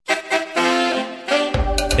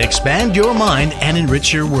Expand your mind and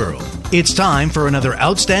enrich your world. It's time for another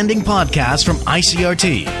outstanding podcast from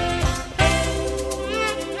ICRT.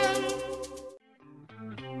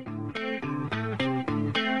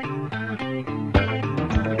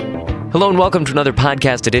 Hello and welcome to another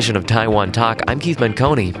podcast edition of Taiwan Talk. I'm Keith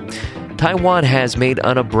Manconi. Taiwan has made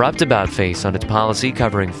an abrupt about-face on its policy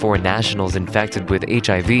covering foreign nationals infected with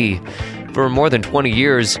HIV. For more than 20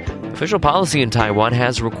 years, official policy in Taiwan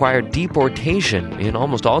has required deportation in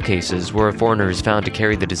almost all cases where a foreigner is found to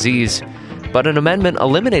carry the disease. But an amendment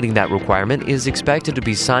eliminating that requirement is expected to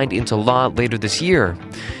be signed into law later this year,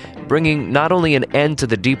 bringing not only an end to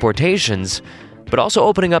the deportations, but also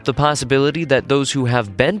opening up the possibility that those who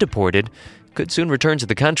have been deported could soon return to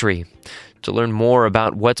the country. To learn more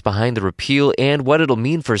about what's behind the repeal and what it'll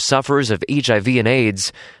mean for sufferers of HIV and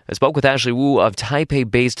AIDS, I spoke with Ashley Wu of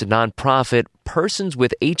Taipei-based nonprofit Persons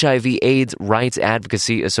with HIV/AIDS Rights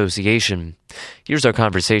Advocacy Association. Here's our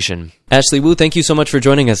conversation. Ashley Wu, thank you so much for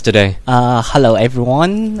joining us today. Hello,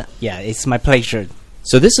 everyone. Yeah, it's my pleasure.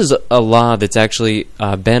 So this is a law that's actually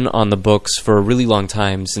been on the books for a really long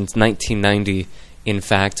time, since 1990. In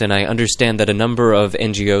fact, and I understand that a number of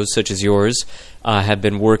NGOs such as yours have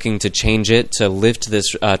been working to change it, to lift this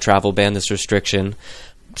travel ban, this restriction.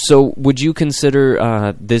 So would you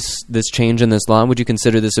consider this change in this law, would you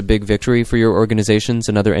consider this a big victory for your organizations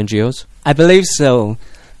and other NGOs? I believe so.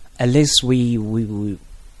 At least we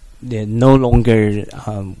no longer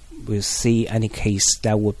will see any case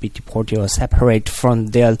that would be deported or separate from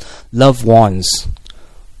their loved ones.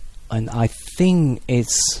 And I think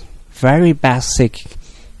it's very basic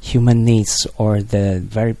human needs, or the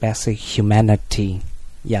very basic humanity,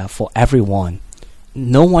 for everyone.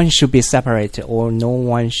 No one should be separated, or no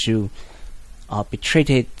one should be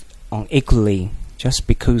treated unequally just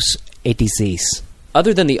because a disease.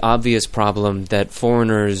 Other than the obvious problem that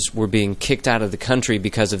foreigners were being kicked out of the country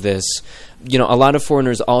because of this, a lot of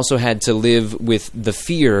foreigners also had to live with the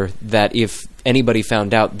fear that if anybody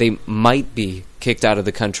found out, they might be kicked out of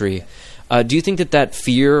the country. Do you think that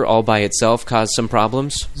fear all by itself caused some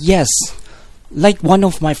problems? Yes. Like one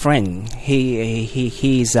of my friends,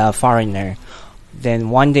 he's a foreigner. Then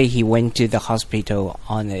one day he went to the hospital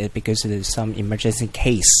on it because of some emergency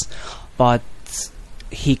case. But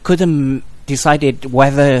he couldn't decide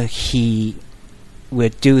whether he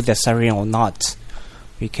would do the surgery or not,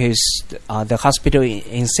 because the hospital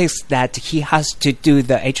insists that he has to do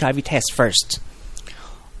the HIV test first.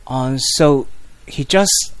 So he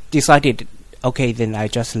just decided, okay, then I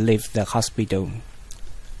just leave the hospital,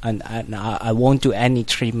 and I won't do any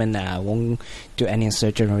treatment, I won't do any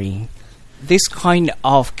surgery. This kind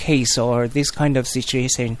of case or this kind of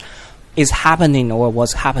situation is happening or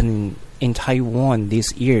was happening in Taiwan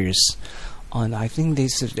these years. And I think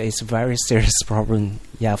this is a very serious problem,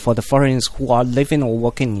 for the foreigners who are living or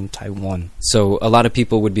working in Taiwan. So a lot of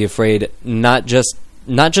people would be afraid, not just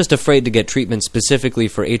afraid to get treatment specifically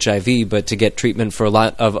for HIV, but to get treatment for a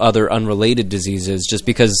lot of other unrelated diseases just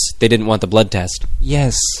because they didn't want the blood test.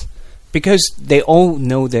 Yes, because they all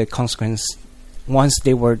know the consequence. Once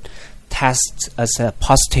they were tested as a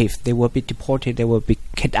positive, they will be deported, they will be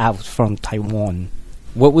kicked out from Taiwan.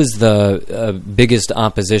 What was the biggest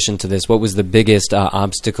opposition to this? What was the biggest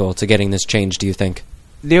obstacle to getting this changed, do you think?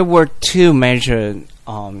 There were two major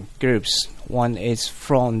groups. One is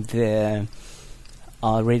from the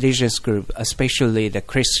religious group, especially the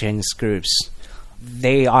Christian groups.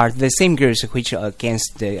 They are the same groups which are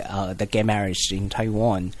against the gay marriage in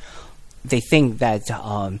Taiwan. They think that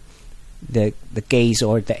the gays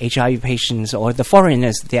or the HIV patients or the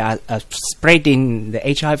foreigners, they are spreading the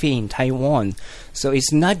HIV in Taiwan. So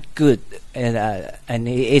it's not good, and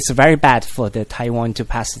it's very bad for the Taiwan to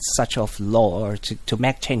pass such of law or to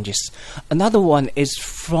make changes. Another one is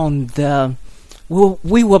from the,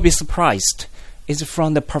 we will be surprised, is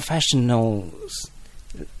from the professionals,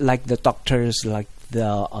 like the doctors, like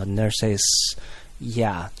the nurses.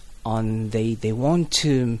 They want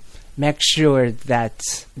to make sure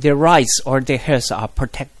that their rights or their health are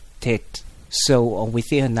protected. So we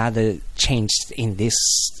see another change in this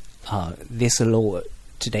law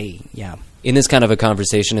today. In this kind of a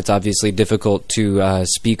conversation, it's obviously difficult to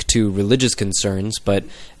speak to religious concerns, but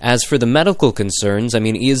as for the medical concerns,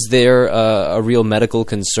 is there a real medical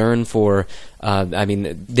concern for,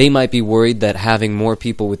 they might be worried that having more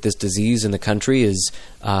people with this disease in the country is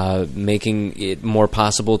making it more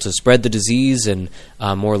possible to spread the disease and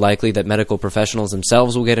more likely that medical professionals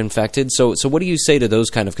themselves will get infected. So what do you say to those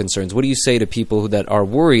kind of concerns? What do you say to people that are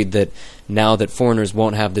worried that now that foreigners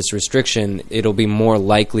won't have this restriction, it'll be more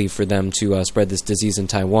likely for them to spread this disease in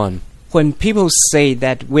Taiwan? when people say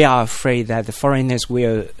that we are afraid that the foreigners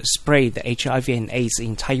will spread the HIV and AIDS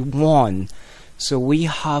in Taiwan, so we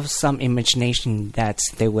have some imagination that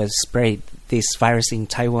they will spread this virus in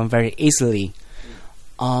Taiwan very easily.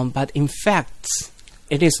 But in fact,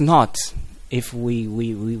 it is not. If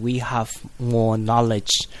we have more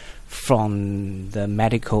knowledge from the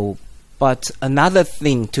medical. But another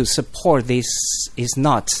thing to support this is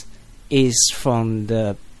from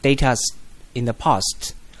the data in the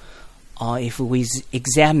past. If we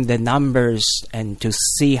examine the numbers and to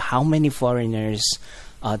see how many foreigners,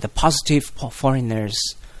 the positive foreigners,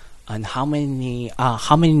 and how many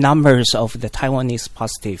numbers of the Taiwanese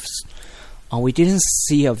positives, we didn't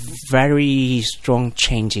see a very strong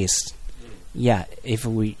changes. Yeah, if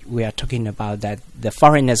we are talking about that the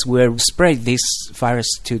foreigners will spread this virus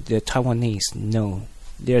to the Taiwanese, no,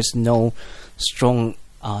 there's no strong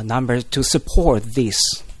number to support this.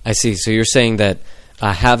 I see. So you're saying that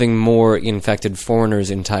having more infected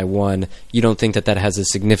foreigners in Taiwan, you don't think that has a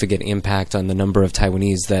significant impact on the number of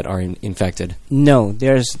Taiwanese that are infected? No,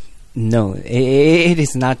 it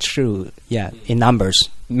is not true, in numbers.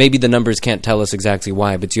 Maybe the numbers can't tell us exactly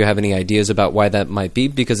why, but do you have any ideas about why that might be?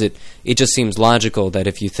 Because it just seems logical that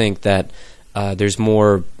if you think that there's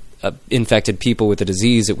more infected people with the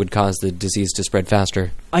disease, it would cause the disease to spread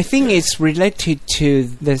faster. I think it's related to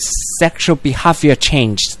the sexual behavior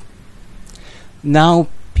change. Now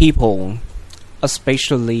people,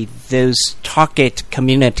 especially those target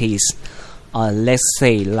communities, let's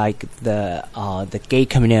say like the gay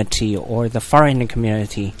community or the foreigner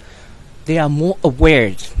community, they are more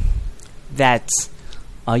aware that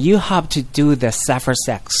you have to do the safer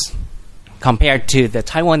sex compared to the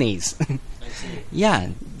Taiwanese. Yeah.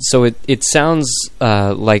 So it sounds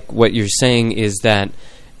like what you're saying is that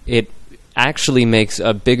it actually makes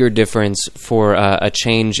a bigger difference for a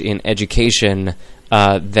change in education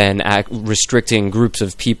than restricting groups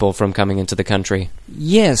of people from coming into the country.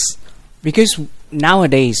 Yes, because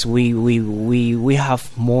nowadays we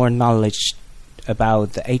have more knowledge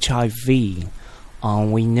about the HIV.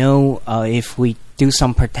 We know if we do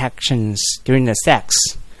some protections during the sex,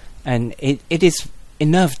 and it is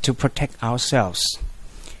enough to protect ourselves.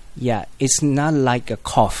 Yeah, it's not like a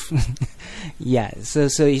cough. Yeah,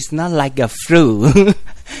 so it's not like a flu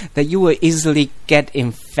that you will easily get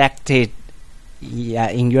infected. Yeah,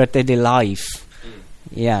 in your daily life.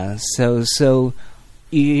 Yeah, so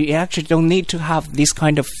you actually don't need to have this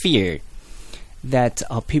kind of fear that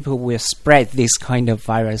people will spread this kind of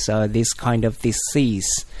virus or this kind of disease.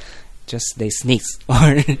 Just they sneeze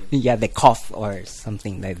or they cough or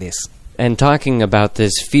something like this. And talking about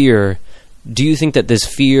this fear, do you think that this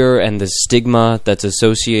fear and the stigma that's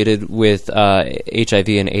associated with HIV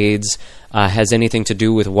and AIDS has anything to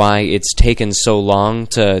do with why it's taken so long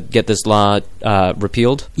to get this law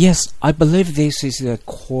repealed? Yes, I believe this is a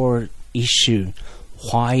core issue.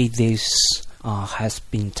 Why this has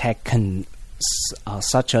been taken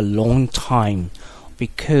such a long time,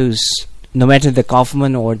 because no matter the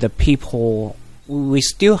government or the people, we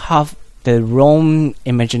still have the wrong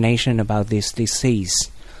imagination about this disease,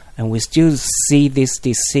 and we still see this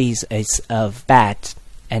disease as a bad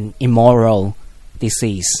and immoral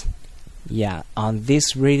disease. Yeah, and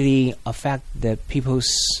this really affect the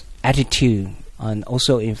people's attitude and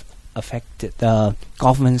also affect the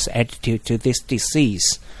government's attitude to this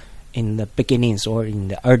disease in the beginnings or in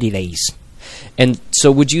the early days. And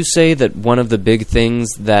so would you say that one of the big things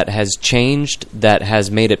that has changed, that has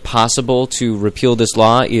made it possible to repeal this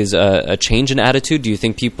law, is a change in attitude? Do you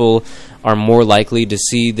think people are more likely to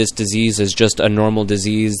see this disease as just a normal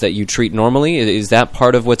disease that you treat normally? Is that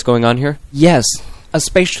part of what's going on here? Yes,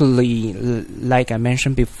 especially like I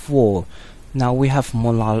mentioned before, now we have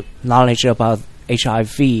more knowledge about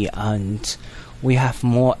HIV and we have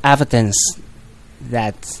more evidence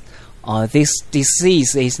that this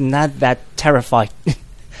disease is not that terrifying.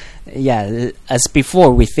 As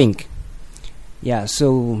before we think. Yeah,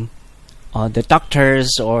 so the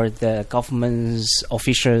doctors or the government's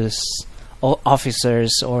officers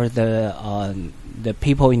or the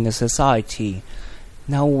people in the society,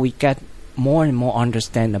 now we get more and more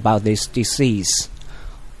understand about this disease.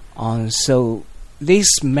 So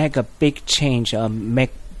this make a big change,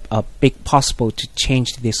 make a big possible to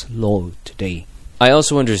change this law today. I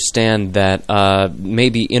also understand that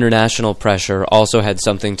maybe international pressure also had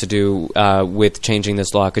something to do with changing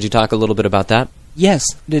this law. Could you talk a little bit about that? Yes,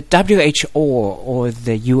 the WHO or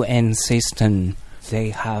the UN system,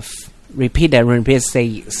 they have repeated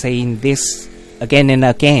saying this again and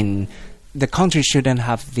again. The country shouldn't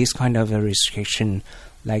have this kind of a restriction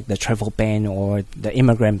like the travel ban or the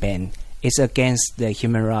immigrant ban. It's against the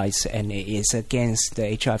human rights and it's against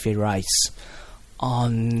the HIV rights.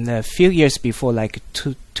 On a few years before, like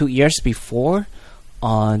two years before,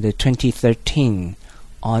 on the 2013,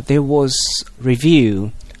 there was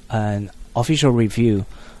an official review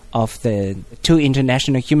of the two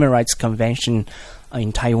international human rights convention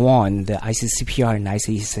in Taiwan, the ICCPR and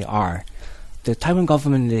ICCR. The Taiwan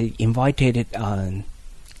government invited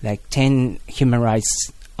like 10 human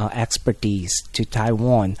rights expertise to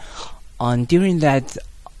Taiwan. During that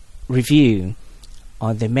review,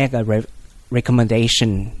 they made a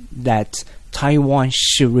recommendation that Taiwan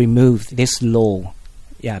should remove this law,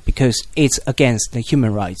 because it's against the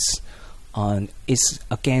human rights. It's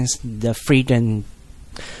against the freedom.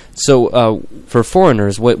 So, for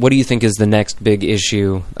foreigners, what do you think is the next big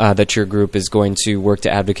issue that your group is going to work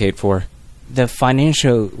to advocate for? The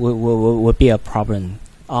financial will be a problem,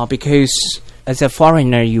 because as a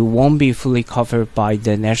foreigner, you won't be fully covered by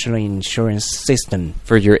the national insurance system.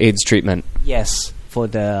 For your AIDS treatment? Yes, for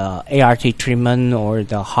the ART treatment or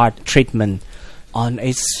the heart treatment.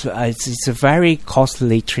 It's a very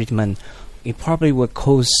costly treatment. It probably would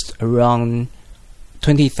cost around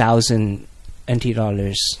 20,000 NT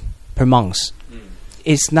dollars per month.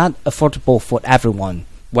 It's not affordable for everyone.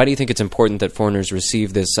 Why do you think it's important that foreigners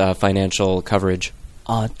receive this financial coverage?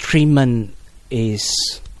 Treatment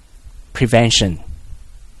is prevention.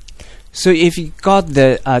 So if you got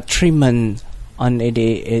the treatment on it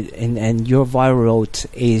and your viral load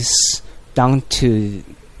is down to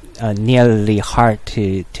nearly hard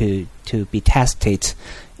to be tested,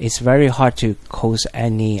 it's very hard to cause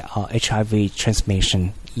any HIV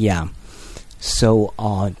transmission. So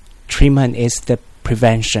treatment is the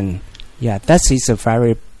prevention. That is a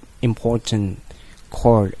very important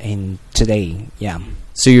core in today.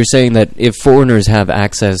 So you're saying that if foreigners have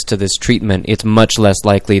access to this treatment, it's much less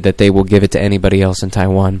likely that they will give it to anybody else in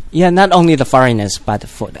Taiwan? Not only the foreigners, but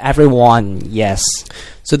for everyone, yes.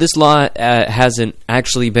 So this law hasn't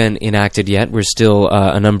actually been enacted yet. We're still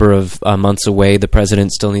a number of months away. The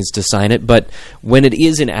president still needs to sign it. But when it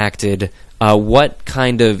is enacted, what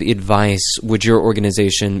kind of advice would your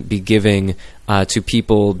organization be giving to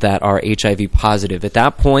people that are HIV positive? At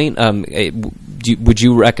that point, would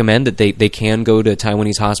you recommend that they can go to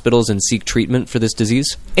Taiwanese hospitals and seek treatment for this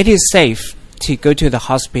disease? It is safe to go to the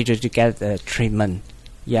hospital to get the treatment.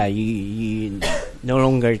 You no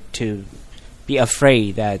longer to be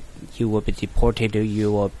afraid that you will be deported or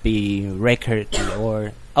you will be recorded,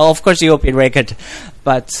 or of course you will be recorded,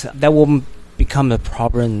 but that won't become a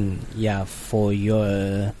problem for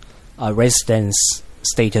your residence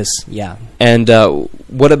status. And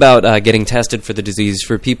what about getting tested for the disease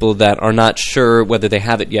for people that are not sure whether they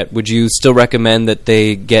have it yet? Would you still recommend that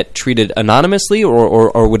they get treated anonymously,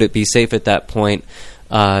 or would it be safe at that point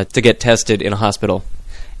to get tested in a hospital?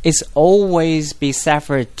 It's always be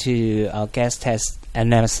safer to get tested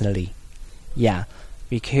anonymously.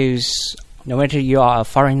 Because no matter you are a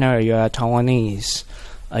foreigner or you are a Taiwanese,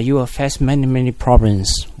 you will face many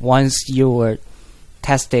problems. Once you were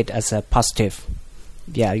tested as a positive,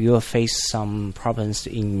 you will face some problems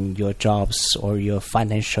in your jobs or your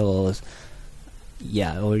financial,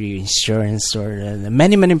 or your insurance, or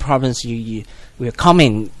many problems you will come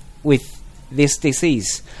in with this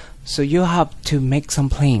disease. So you have to make some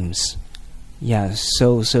claims.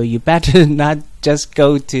 So you better not just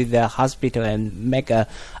go to the hospital and make a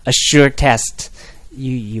sure test.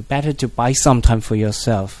 You better to buy some time for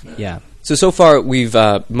yourself. So far we've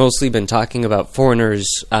mostly been talking about foreigners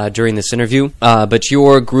during this interview, but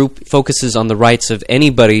your group focuses on the rights of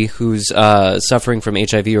anybody who's suffering from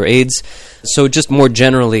HIV or AIDS. So just more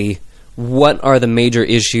generally, what are the major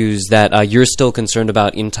issues that you're still concerned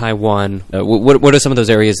about in Taiwan? What are some of those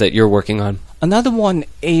areas that you're working on? Another one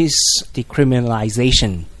is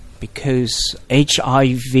decriminalization, because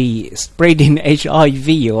HIV, spreading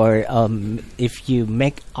HIV, or if you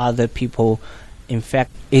make other people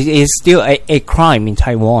infect, it is still a crime in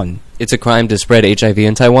Taiwan. It's a crime to spread HIV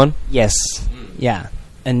in Taiwan? Yes.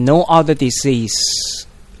 And no other disease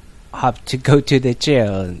have to go to the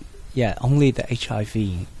jail. Only the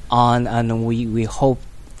HIV. And we hope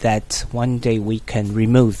that one day we can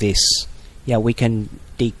remove this. We can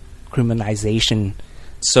decriminalization.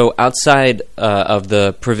 So outside of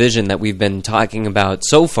the provision that we've been talking about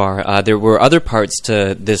so far, there were other parts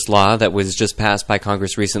to this law that was just passed by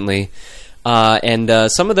Congress recently.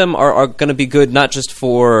 And some of them are going to be good not just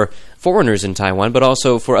for foreigners in Taiwan, but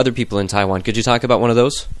also for other people in Taiwan. Could you talk about one of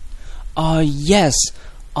those? Yes.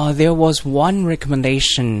 There was one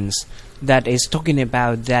recommendation that is talking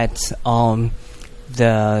about that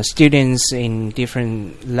the students in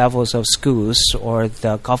different levels of schools or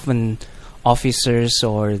the government officers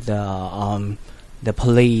or the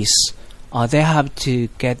police, they have to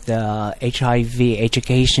get the HIV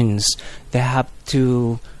educations. They have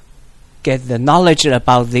to get the knowledge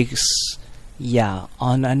about this. Yeah,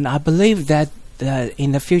 and I believe that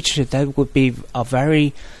in the future that would be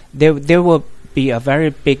there will be a very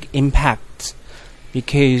big impact,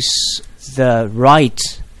 because the right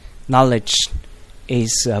knowledge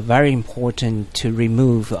is very important to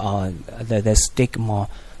remove the stigma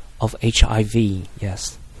of HIV.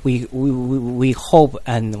 Yes, we hope,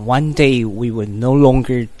 and one day we will no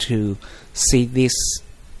longer to see this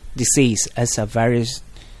disease as a very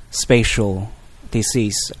special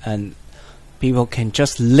disease, and people can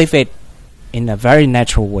just live it in a very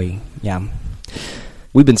natural way. Yeah.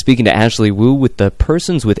 We've been speaking to Ashley Wu with the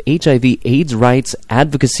Persons with HIV/AIDS Rights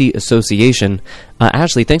Advocacy Association.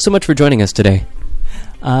 Ashley, thanks so much for joining us today.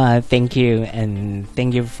 Thank you, and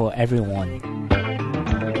thank you for everyone.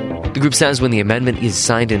 The group says when the amendment is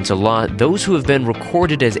signed into law, those who have been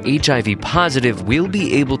recorded as HIV positive will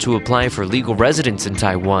be able to apply for legal residence in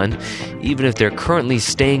Taiwan, even if they're currently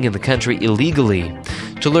staying in the country illegally.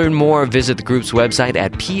 To learn more, visit the group's website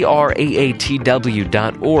at praatw.org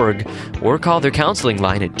or call their counseling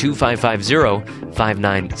line at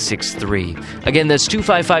 2550-5963. Again, that's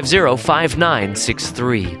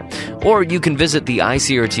 2550-5963. Or you can visit the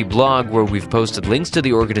ICRT blog, where we've posted links to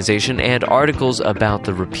the organization and articles about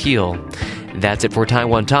the repeal. That's it for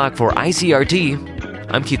Taiwan Talk. For ICRT,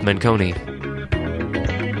 I'm Keith Menconi.